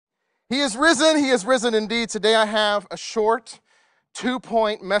He is risen indeed. Today I have a short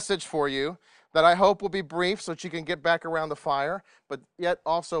 2-point message for you that I hope will be brief so that you can get back around the fire, but yet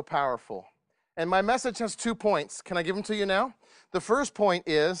also powerful. And my message has 2 points. Can I give them to you now? The first point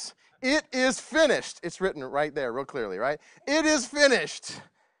is, it is finished. It's written right there real clearly, right? It is finished.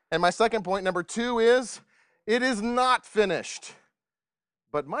 And my second point, number 2, is, it is not finished.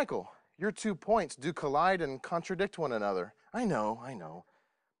 But Michael, your 2 points do collide and contradict one another. I know.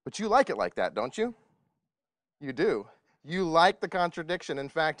 But you like it like that, don't you? You do. You like the contradiction. In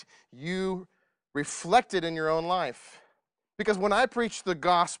fact, you reflect it in your own life. Because when I preach the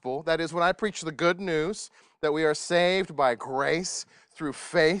gospel, that is, when I preach the good news that we are saved by grace through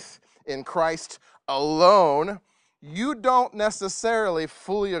faith in Christ alone, you don't necessarily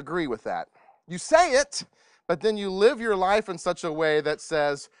fully agree with that. You say it, but then you live your life in such a way that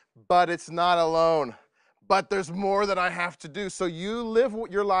says, but it's not alone. But there's more that I have to do. So you live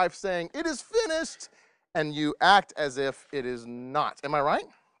your life saying, it is finished, and you act as if it is not. Am I right?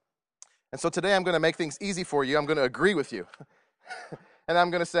 And so today I'm going to make things easy for you. I'm going to agree with you. And I'm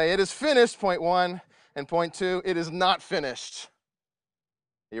going to say, it is finished, point 1, and point 2, it is not finished.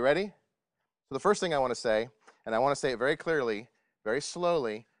 Are you ready? So the first thing I want to say, and I want to say it very clearly, very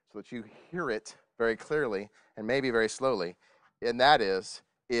slowly, so that you hear it very clearly, and maybe very slowly, and that is,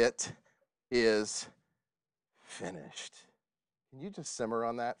 it is finished. Can you just simmer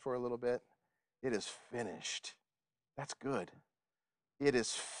on that for a little bit? It is finished. That's good. It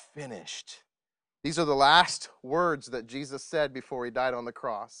is finished. These are the last words that Jesus said before he died on the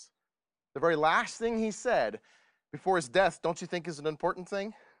cross. The very last thing he said before his death, don't you think is an important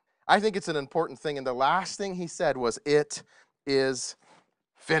thing? I think it's an important thing, and the last thing he said was, it is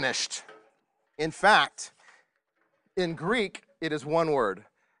finished. In fact, in Greek, it is one word.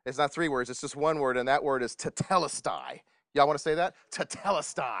 It's not 3 words, it's just one word, and that word is tetelestai. Y'all want to say that?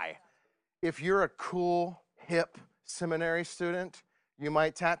 Tetelestai. If you're a cool, hip seminary student, you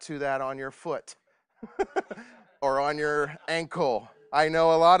might tattoo that on your foot or on your ankle. I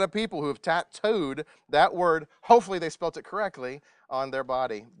know a lot of people who have tattooed that word, hopefully they spelt it correctly, on their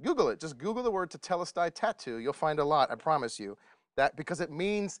body. Google it. Just Google the word tetelestai tattoo. You'll find a lot, I promise you. That because it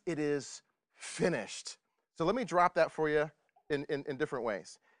means it is finished. So let me drop that for you in different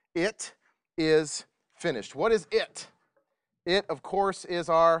ways. It is finished. What is it? It, of course, is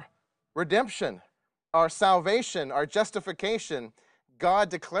our redemption, our salvation, our justification. God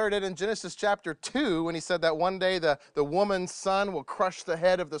declared it in Genesis chapter 2 when he said that one day the woman's son will crush the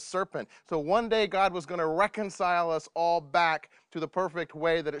head of the serpent. So one day God was going to reconcile us all back to the perfect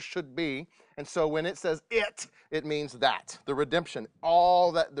way that it should be. And so when it says it means that. The redemption,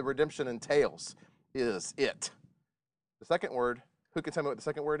 all that the redemption entails is it. The second word, who can tell me what the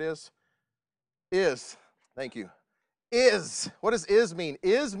second word is? Is. Thank you. Is. What does is mean?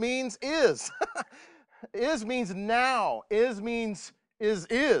 Is means is. Is means now. Is means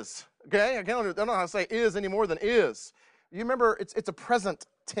is. Okay? I don't know how to say is any more than is. You remember, it's a present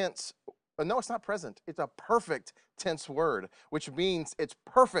tense. No, it's not present. It's a perfect tense word, which means it's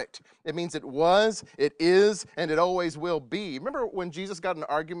perfect. It means it was, it is, and it always will be. Remember when Jesus got in an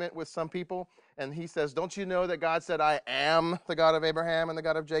argument with some people, and he says, don't you know that God said, I am the God of Abraham and the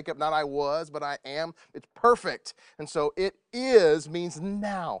God of Jacob? Not I was, but I am. It's perfect. And so it is means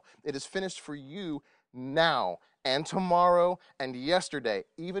now. It is finished for you now and tomorrow and yesterday,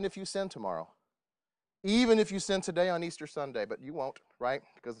 even if you sin tomorrow. Even if you sin today on Easter Sunday, but you won't, right?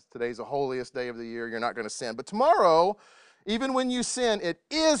 Because today's the holiest day of the year, you're not going to sin. But tomorrow, even when you sin, it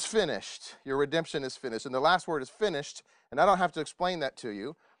is finished. Your redemption is finished. And the last word is finished, and I don't have to explain that to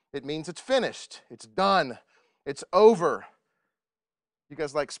you. It means it's finished. It's done. It's over. You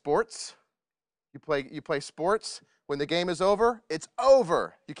guys like sports? You play sports? When the game is over, it's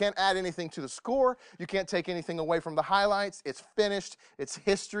over. You can't add anything to the score. You can't take anything away from the highlights. It's finished. It's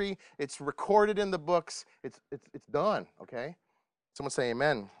history. It's recorded in the books. It's done, okay? Someone say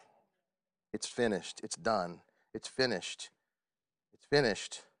amen. It's finished. It's done. It's finished. It's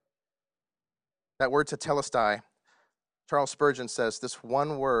finished. That word tetelestai, Charles Spurgeon says this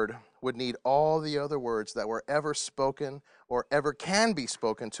one word would need all the other words that were ever spoken or ever can be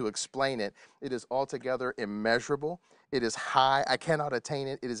spoken to explain it. It is altogether immeasurable. It is high. I cannot attain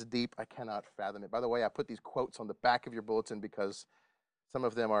it. It is deep. I cannot fathom it. By the way, I put these quotes on the back of your bulletin because some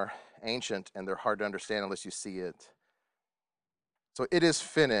of them are ancient and they're hard to understand unless you see it. So it is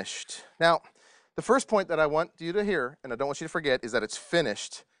finished. Now, the first point that I want you to hear, and I don't want you to forget, is that it's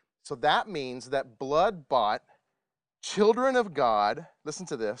finished. So that means that blood-bought children of God, listen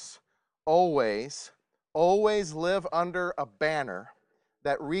to this, always live under a banner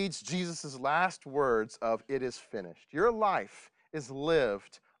that reads Jesus' last words of, it is finished. Your life is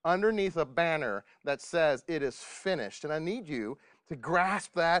lived underneath a banner that says it is finished. And I need you to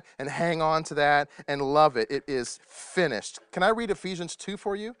grasp that and hang on to that and love it. It is finished. Can I read Ephesians 2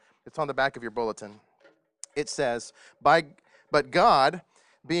 for you? It's on the back of your bulletin. It says, but God,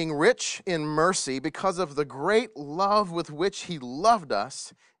 being rich in mercy, because of the great love with which he loved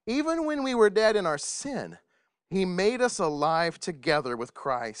us, even when we were dead in our sin, he made us alive together with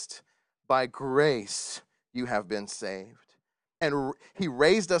Christ. By grace you have been saved. And he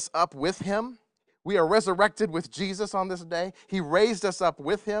raised us up with him. We are resurrected with Jesus on this day. He raised us up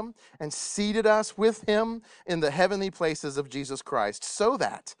with him and seated us with him in the heavenly places of Jesus Christ, so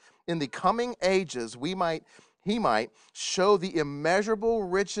that in the coming ages he might show the immeasurable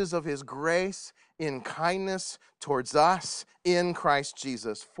riches of his grace in kindness towards us in Christ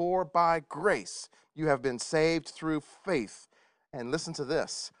Jesus. For by grace you have been saved through faith. And listen to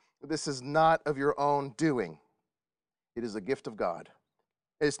this. This is not of your own doing. It is a gift of God.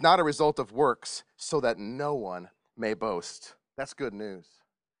 It's not a result of works, so that no one may boast. That's good news.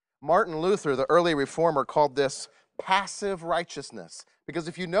 Martin Luther, the early reformer, called this passive righteousness. Because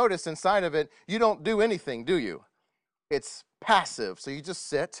if you notice inside of it, you don't do anything, do you? It's passive. So you just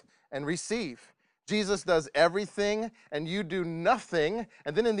sit and receive. Jesus does everything and you do nothing.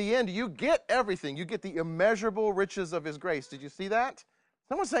 And then in the end, you get everything. You get the immeasurable riches of his grace. Did you see that?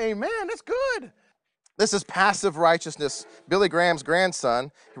 Someone say, amen, that's good. This is passive righteousness. Billy Graham's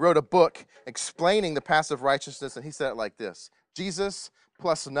grandson, he wrote a book explaining the passive righteousness, and he said it like this: Jesus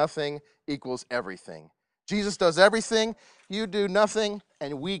plus nothing equals everything. Jesus does everything, you do nothing,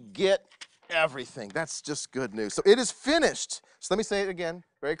 and we get everything. That's just good news. So it is finished. So let me say it again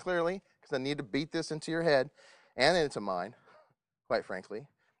very clearly, because I need to beat this into your head and into mine, quite frankly.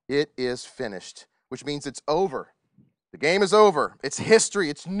 It is finished, which means it's over. The game is over. It's history.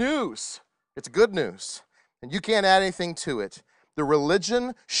 It's news. It's good news, and you can't add anything to it. The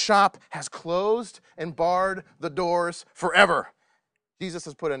religion shop has closed and barred the doors forever. Jesus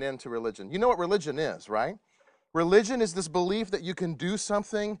has put an end to religion. You know what religion is, right? Religion is this belief that you can do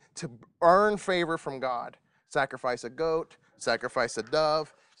something to earn favor from God. Sacrifice a goat, sacrifice a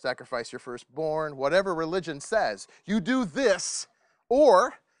dove, sacrifice your firstborn, whatever religion says. You do this,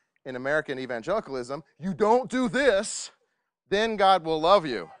 or in American evangelicalism, you don't do this, then God will love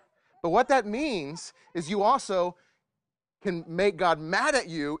you. But what that means is you also can make God mad at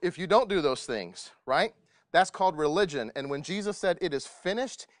you if you don't do those things, right? That's called religion. And when Jesus said it is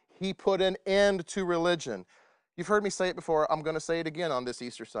finished, he put an end to religion. You've heard me say it before. I'm going to say it again on this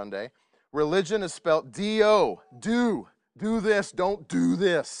Easter Sunday. Religion is spelled D-O, do this, don't do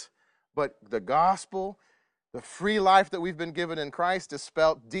this. But the gospel, the free life that we've been given in Christ is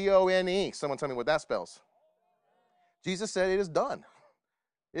spelled D-O-N-E. Someone tell me what that spells. Jesus said it is done.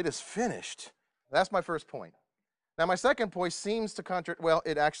 It is finished. That's my first point. Now, my second point seems to contradict, well,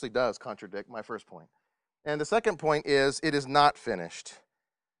 it actually does contradict my first point. And the second point is, it is not finished.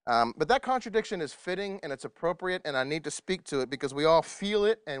 But that contradiction is fitting and it's appropriate, and I need to speak to it because we all feel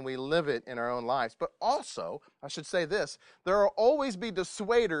it and we live it in our own lives. But also, I should say this, there will always be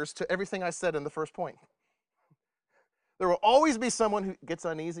dissuaders to everything I said in the first point. There will always be someone who gets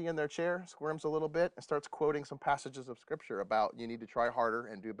uneasy in their chair, squirms a little bit, and starts quoting some passages of Scripture about you need to try harder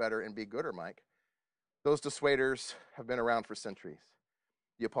and do better and be gooder, Mike. Those dissuaders have been around for centuries.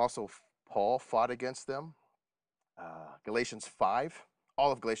 The Apostle Paul fought against them. Galatians 5,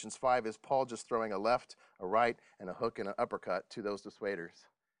 all of Galatians 5 is Paul just throwing a left, a right, and a hook and an uppercut to those dissuaders.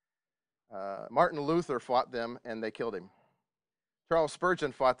 Martin Luther fought them, and they killed him. Charles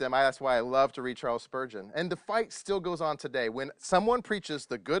Spurgeon fought them. That's why I love to read Charles Spurgeon. And the fight still goes on today. When someone preaches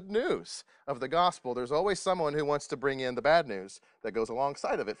the good news of the gospel, there's always someone who wants to bring in the bad news that goes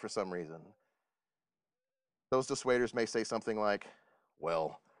alongside of it for some reason. Those dissuaders may say something like,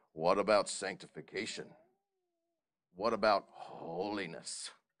 well, what about sanctification? What about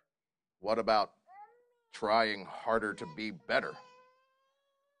holiness? What about trying harder to be better?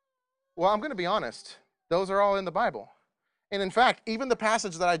 Well, I'm going to be honest. Those are all in the Bible. And in fact, even the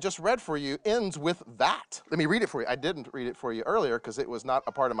passage that I just read for you ends with that. Let me read it for you. I didn't read it for you earlier because it was not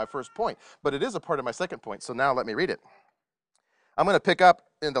a part of my first point, but it is a part of my second point. So now let me read it. I'm going to pick up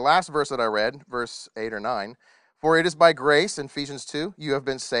in the last verse that I read, verse 8 or 9. For it is by grace, in Ephesians 2, you have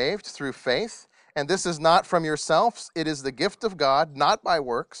been saved through faith, and this is not from yourselves. It is the gift of God, not by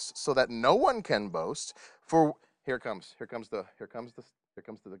works, so that no one can boast. For here comes the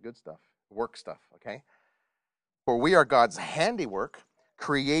good stuff, work stuff, okay? For we are God's handiwork,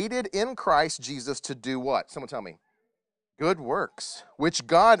 created in Christ Jesus to do what? Someone tell me. Good works, which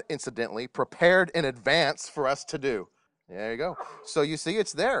God, incidentally, prepared in advance for us to do. There you go. So you see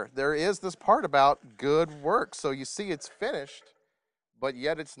it's there. There is this part about good works. So you see it's finished, but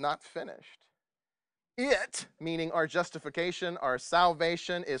yet it's not finished. It, meaning our justification, our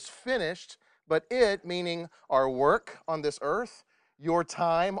salvation, is finished, but it, meaning our work on this earth, your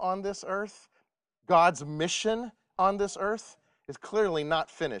time on this earth, God's mission on this earth, is clearly not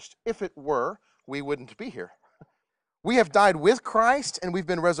finished. If it were, we wouldn't be here. We have died with Christ, and we've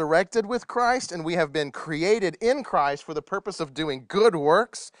been resurrected with Christ, and we have been created in Christ for the purpose of doing good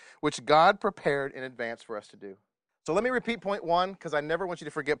works, which God prepared in advance for us to do. So let me repeat point one, because I never want you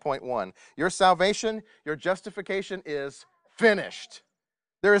to forget point one. Your salvation, your justification is finished.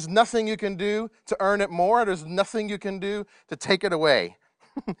 There is nothing you can do to earn it more. There's nothing you can do to take it away.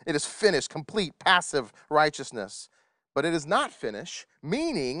 It is finished, complete, passive righteousness. But it is not finished,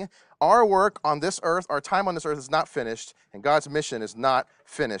 meaning our work on this earth, our time on this earth is not finished, and God's mission is not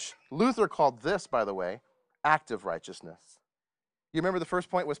finished. Luther called this, by the way, active righteousness. You remember the first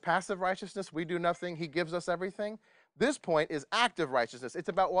point was passive righteousness? We do nothing, he gives us everything. This point is active righteousness. It's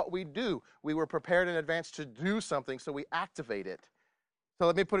about what we do. We were prepared in advance to do something, so we activate it. So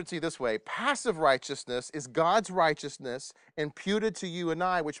let me put it to you this way. Passive righteousness is God's righteousness imputed to you and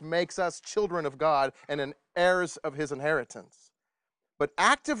I, which makes us children of God and heirs of his inheritance. But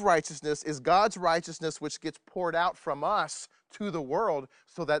active righteousness is God's righteousness, which gets poured out from us to the world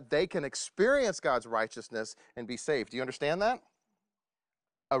so that they can experience God's righteousness and be saved. Do you understand that?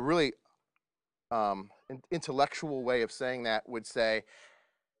 A really intellectual way of saying that would say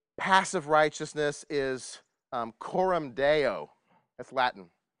passive righteousness is coram Deo. That's Latin.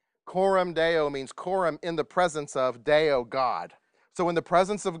 Coram Deo means coram, in the presence of, Deo, God. So in the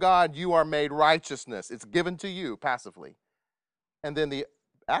presence of God, you are made righteousness. It's given to you passively. And then the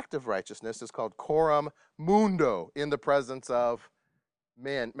active righteousness is called coram mundo, in the presence of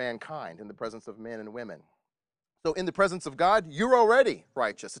mankind, in the presence of men and women. So in the presence of God, you're already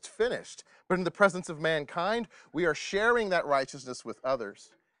righteous. It's finished. But in the presence of mankind, we are sharing that righteousness with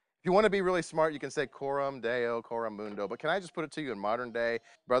others. If you want to be really smart, you can say coram Deo, coram mundo. But can I just put it to you in modern day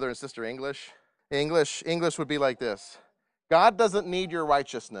brother and sister English? English would be like this. God doesn't need your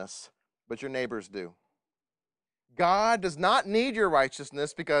righteousness, but your neighbors do. God does not need your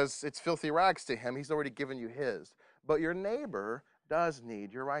righteousness because it's filthy rags to him. He's already given you his. But your neighbor does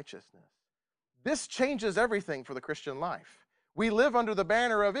need your righteousness. This changes everything for the Christian life. We live under the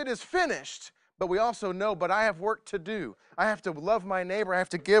banner of it is finished. But we also know, but I have work to do. I have to love my neighbor. I have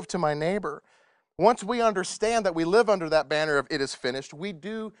to give to my neighbor. Once we understand that we live under that banner of it is finished, we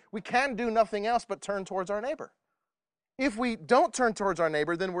can do nothing else but turn towards our neighbor. If we don't turn towards our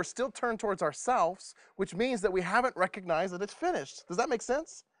neighbor, then we're still turned towards ourselves, which means that we haven't recognized that it's finished. Does that make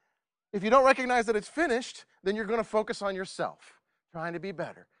sense? If you don't recognize that it's finished, then you're going to focus on yourself, trying to be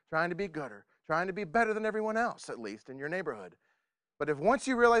better, trying to be gooder, trying to be better than everyone else, at least in your neighborhood. But if once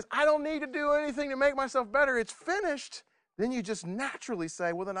you realize, I don't need to do anything to make myself better, it's finished, then you just naturally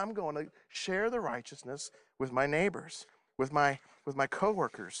say, well, then I'm going to share the righteousness with my neighbors, with my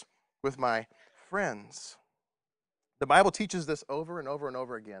coworkers, with my friends. The Bible teaches this over and over and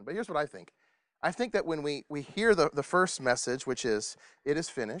over again. But here's what I think. I think that when we hear the first message, which is, it is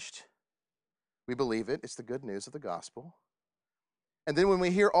finished, we believe it. It's the good news of the gospel. And then when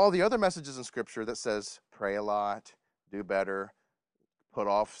we hear all the other messages in Scripture that says, pray a lot, do better, put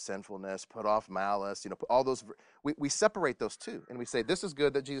off sinfulness, put off malice, all those, we separate those two. And we say, this is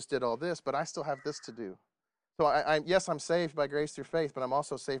good that Jesus did all this, but I still have this to do. So yes, I'm saved by grace through faith, but I'm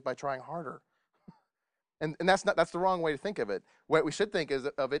also saved by trying harder. And that's the wrong way to think of it. What we should think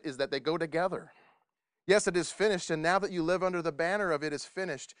of it is that they go together. Yes, it is finished, and now that you live under the banner of it is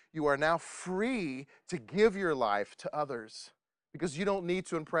finished, you are now free to give your life to others because you don't need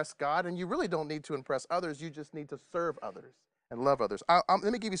to impress God, and you really don't need to impress others. You just need to serve others and love others. Let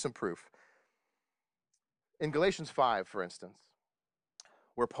me give you some proof. In Galatians 5, for instance,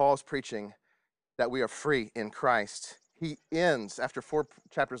 where Paul's preaching that we are free in Christ, he ends, after 4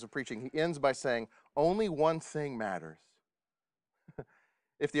 chapters of preaching, he ends by saying, only one thing matters.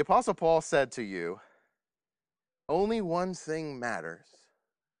 If the Apostle Paul said to you, only one thing matters,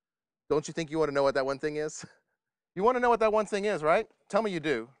 don't you think you want to know what that one thing is? You want to know what that one thing is, right? Tell me you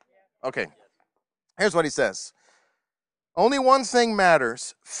do. Okay. Here's what he says. Only one thing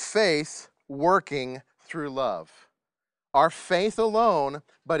matters, faith working through love. Our faith alone,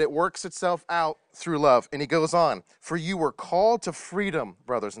 but it works itself out through love. And he goes on, for you were called to freedom,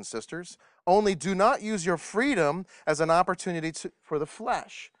 brothers and sisters. Only do not use your freedom as an opportunity for the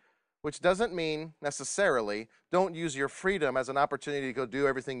flesh, which doesn't mean necessarily don't use your freedom as an opportunity to go do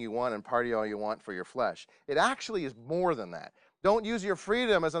everything you want and party all you want for your flesh. It actually is more than that. Don't use your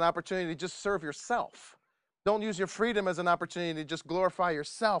freedom as an opportunity to just serve yourself. Don't use your freedom as an opportunity to just glorify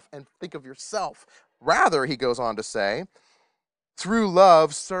yourself and think of yourself. Rather, he goes on to say, Through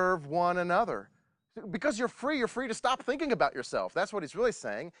love, serve one another. Because you're free to stop thinking about yourself. That's what he's really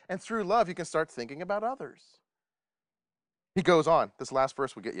saying. And through love, you can start thinking about others. He goes on. This last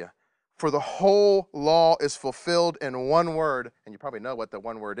verse will get you. For the whole law is fulfilled in one word, and you probably know what the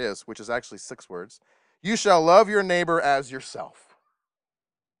one word is, which is actually 6 words. You shall love your neighbor as yourself.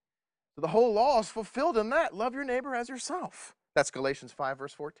 So the whole law is fulfilled in that. Love your neighbor as yourself. That's Galatians 5,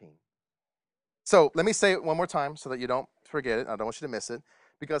 verse 14. So let me say it one more time so that you don't forget it. I don't want you to miss it.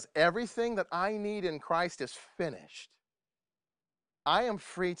 Because everything that I need in Christ is finished. I am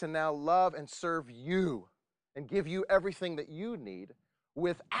free to now love and serve you and give you everything that you need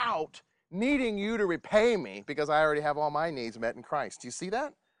without needing you to repay me because I already have all my needs met in Christ. Do you see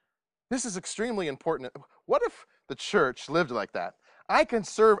that? This is extremely important. What if the church lived like that? I can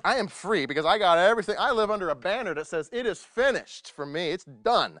serve, I am free because I got everything. I live under a banner that says it is finished for me. It's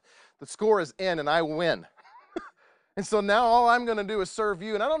done. The score is in and I win. And so now all I'm going to do is serve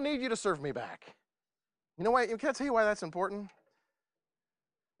you and I don't need you to serve me back. You know what? Can I tell you why that's important?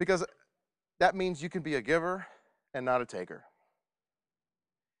 Because that means you can be a giver and not a taker.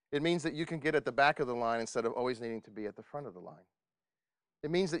 It means that you can get at the back of the line instead of always needing to be at the front of the line.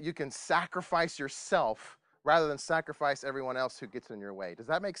 It means that you can sacrifice yourself rather than sacrifice everyone else who gets in your way. Does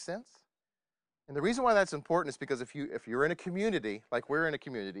that make sense? And the reason why that's important is because if you're in a community, like we're in a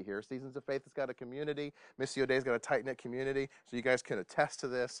community here, Seasons of Faith has got a community, Missio Dei's got a tight-knit community, so you guys can attest to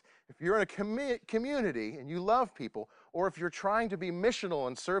this. If you're in a community and you love people, or if you're trying to be missional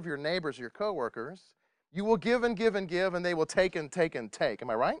and serve your neighbors or your coworkers, you will give and give and give, and they will take and take and take. Am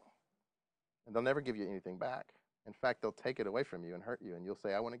I right? And they'll never give you anything back. In fact, they'll take it away from you and hurt you, and you'll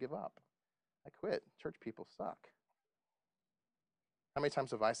say, I want to give up. I quit. Church people suck. How many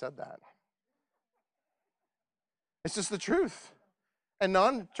times have I said that? It's just the truth. And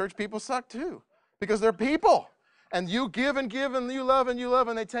non-church people suck too because they're people. And you give and give and you love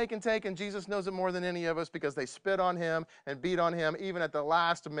and they take and take, and Jesus knows it more than any of us because they spit on him and beat on him even at the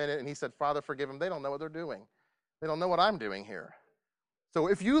last minute, and he said, Father, forgive them. They don't know what they're doing. They don't know what I'm doing here. So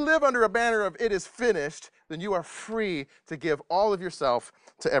if you live under a banner of it is finished, then you are free to give all of yourself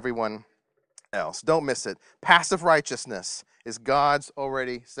to everyone else. Don't miss it. Passive righteousness is God's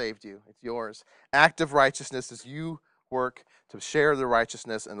already saved you. It's yours. Active righteousness is you work to share the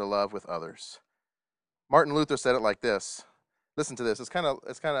righteousness and the love with others. Martin Luther said it like this. Listen to this. It's kind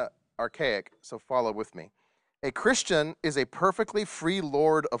of archaic, so follow with me. A Christian is a perfectly free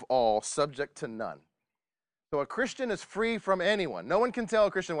Lord of all, subject to none. So a Christian is free from anyone. No one can tell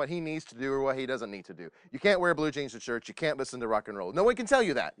a Christian what he needs to do or what he doesn't need to do. You can't wear blue jeans to church. You can't listen to rock and roll. No one can tell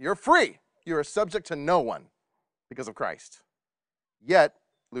you that. You're free. You are subject to no one because of Christ. Yet,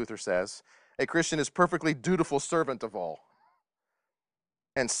 Luther says, a Christian is perfectly dutiful servant of all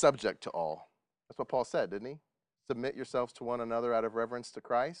and subject to all. That's what Paul said, didn't he? Submit yourselves to one another out of reverence to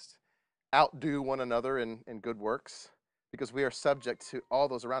Christ. Outdo one another in good works because we are subject to all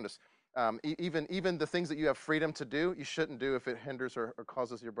those around us. Even the things that you have freedom to do, you shouldn't do if it hinders or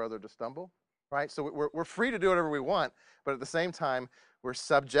causes your brother to stumble, right? So we're free to do whatever we want, but at the same time, we're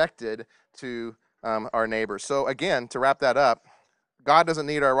subjected to our neighbors. So again, to wrap that up, God doesn't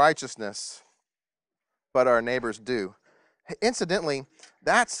need our righteousness, but our neighbors do. Incidentally,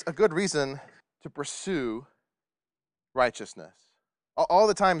 that's a good reason to pursue righteousness. All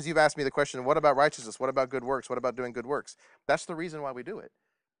the times you've asked me the question, what about righteousness? What about good works? What about doing good works? That's the reason why we do it.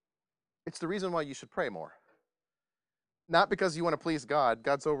 It's the reason why you should pray more. Not because you want to please God.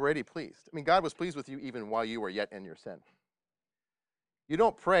 God's already pleased. I mean, God was pleased with you even while you were yet in your sin. You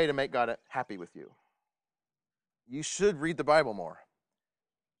don't pray to make God happy with you. You should read the Bible more.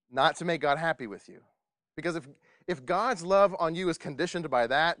 Not to make God happy with you. Because if God's love on you is conditioned by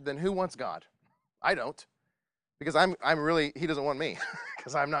that, then who wants God? I don't. Because he doesn't want me.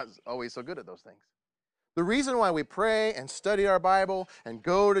 Because I'm not always so good at those things. The reason why we pray and study our Bible and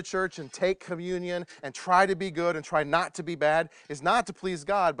go to church and take communion and try to be good and try not to be bad is not to please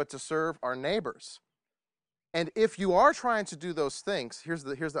God, but to serve our neighbors. And if you are trying to do those things, here's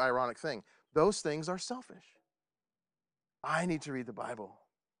the ironic thing. Those things are selfish. I need to read the Bible.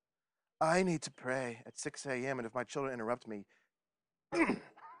 I need to pray at 6 a.m. and if my children interrupt me,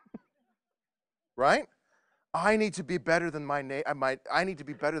 right? I need to be better than I need to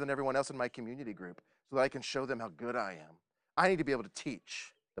be better than everyone else in my community group so that I can show them how good I am. I need to be able to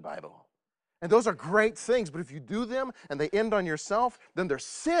teach the Bible. And those are great things, but if you do them and they end on yourself, then they're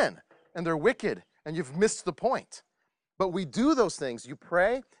sin and they're wicked and you've missed the point. But we do those things. You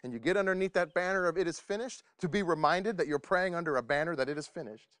pray and you get underneath that banner of it is finished to be reminded that you're praying under a banner that it is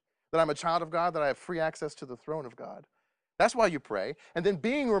finished, that I'm a child of God, that I have free access to the throne of God. That's why you pray. And then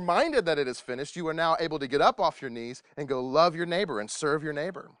being reminded that it is finished, you are now able to get up off your knees and go love your neighbor and serve your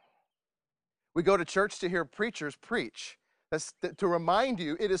neighbor. We go to church to hear preachers preach. That's to remind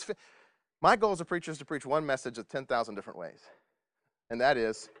you it is my goal as a preacher is to preach one message of 10,000 different ways. And that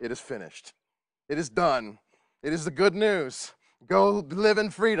is, it is finished. It is done. It is the good news. Go live in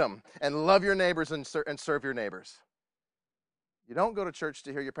freedom and love your neighbors and serve your neighbors. You don't go to church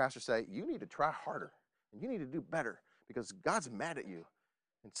to hear your pastor say, you need to try harder and you need to do better because God's mad at you.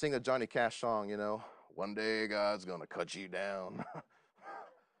 And sing a Johnny Cash song, you know, one day God's going to cut you down.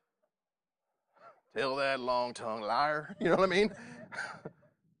 Tell that long-tongued liar. You know what I mean?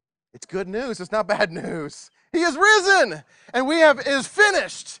 It's good news. It's not bad news. He is risen, and it is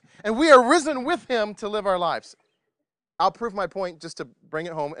finished, and we are risen with him to live our lives. I'll prove my point just to bring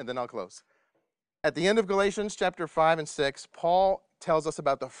it home, and then I'll close. At the end of Galatians chapter 5 and 6, Paul tells us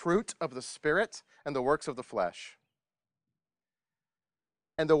about the fruit of the Spirit and the works of the flesh.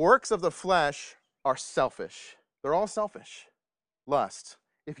 And the works of the flesh are selfish. They're all selfish. Lust.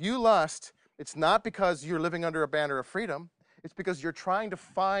 If you lust, it's not because you're living under a banner of freedom. It's because you're trying to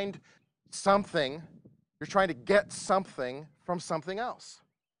find something. You're trying to get something from something else.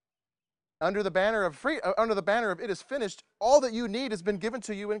 Under the banner of it is finished, all that you need has been given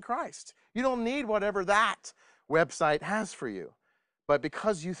to you in Christ. You don't need whatever that website has for you. But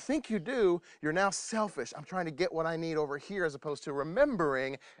because you think you do, you're now selfish. I'm trying to get what I need over here as opposed to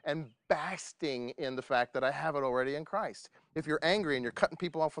remembering and basking in the fact that I have it already in Christ. If you're angry and you're cutting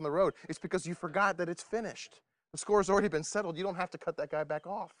people off on the road, it's because you forgot that it's finished. The score's already been settled. You don't have to cut that guy back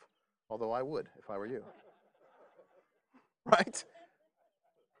off. Although I would if I were you. Right?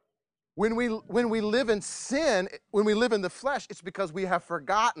 When we live in sin, when we live in the flesh, it's because we have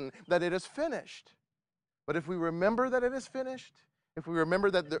forgotten that it is finished. But if we remember that it is finished, if we remember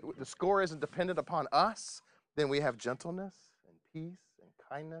that the score isn't dependent upon us, then we have gentleness and peace and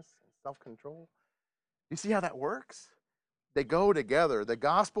kindness and self-control. You see how that works? They go together. The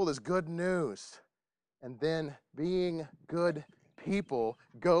gospel is good news. And then being good people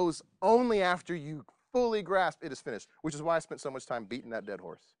goes only after you fully grasp it is finished, which is why I spent so much time beating that dead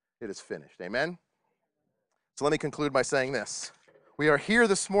horse. It is finished. Amen? So let me conclude by saying this. We are here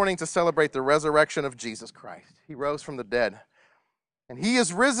this morning to celebrate the resurrection of Jesus Christ. He rose from the dead. And he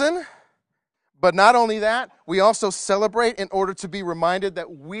is risen, but not only that, we also celebrate in order to be reminded that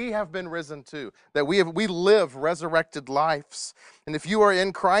we have been risen too, that we live resurrected lives. And if you are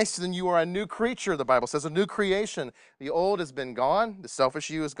in Christ, then you are a new creature, the Bible says, a new creation. The old has been gone, the selfish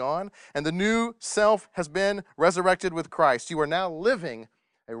you is gone, and the new self has been resurrected with Christ. You are now living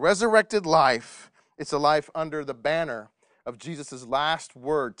a resurrected life. It's a life under the banner of Jesus' last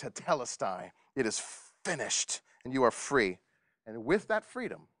word, tetelestai. It is finished, and you are free. And with that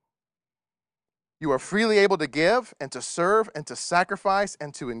freedom, you are freely able to give and to serve and to sacrifice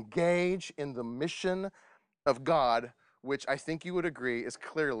and to engage in the mission of God, which I think you would agree is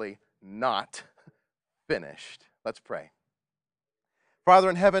clearly not finished. Let's pray. Father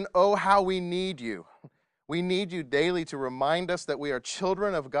in heaven, oh, how we need you. We need you daily to remind us that we are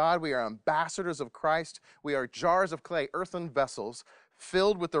children of God. We are ambassadors of Christ. We are jars of clay, earthen vessels,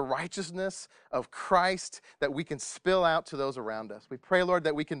 filled with the righteousness of Christ that we can spill out to those around us. We pray, Lord,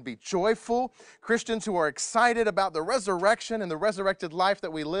 that we can be joyful Christians who are excited about the resurrection and the resurrected life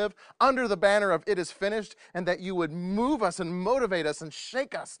that we live under the banner of it is finished, and that you would move us and motivate us and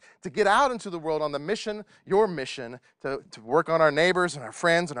shake us to get out into the world on the mission, your mission, to work on our neighbors and our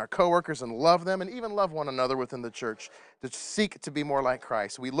friends and our coworkers and love them and even love one another within the church, to seek to be more like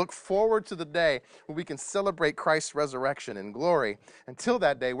Christ. We look forward to the day when we can celebrate Christ's resurrection in glory. Until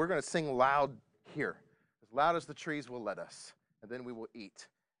that day, we're going to sing loud here, as loud as the trees will let us. And then we will eat,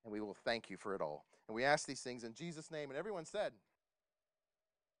 and we will thank you for it all. And we ask these things in Jesus' name. And everyone said,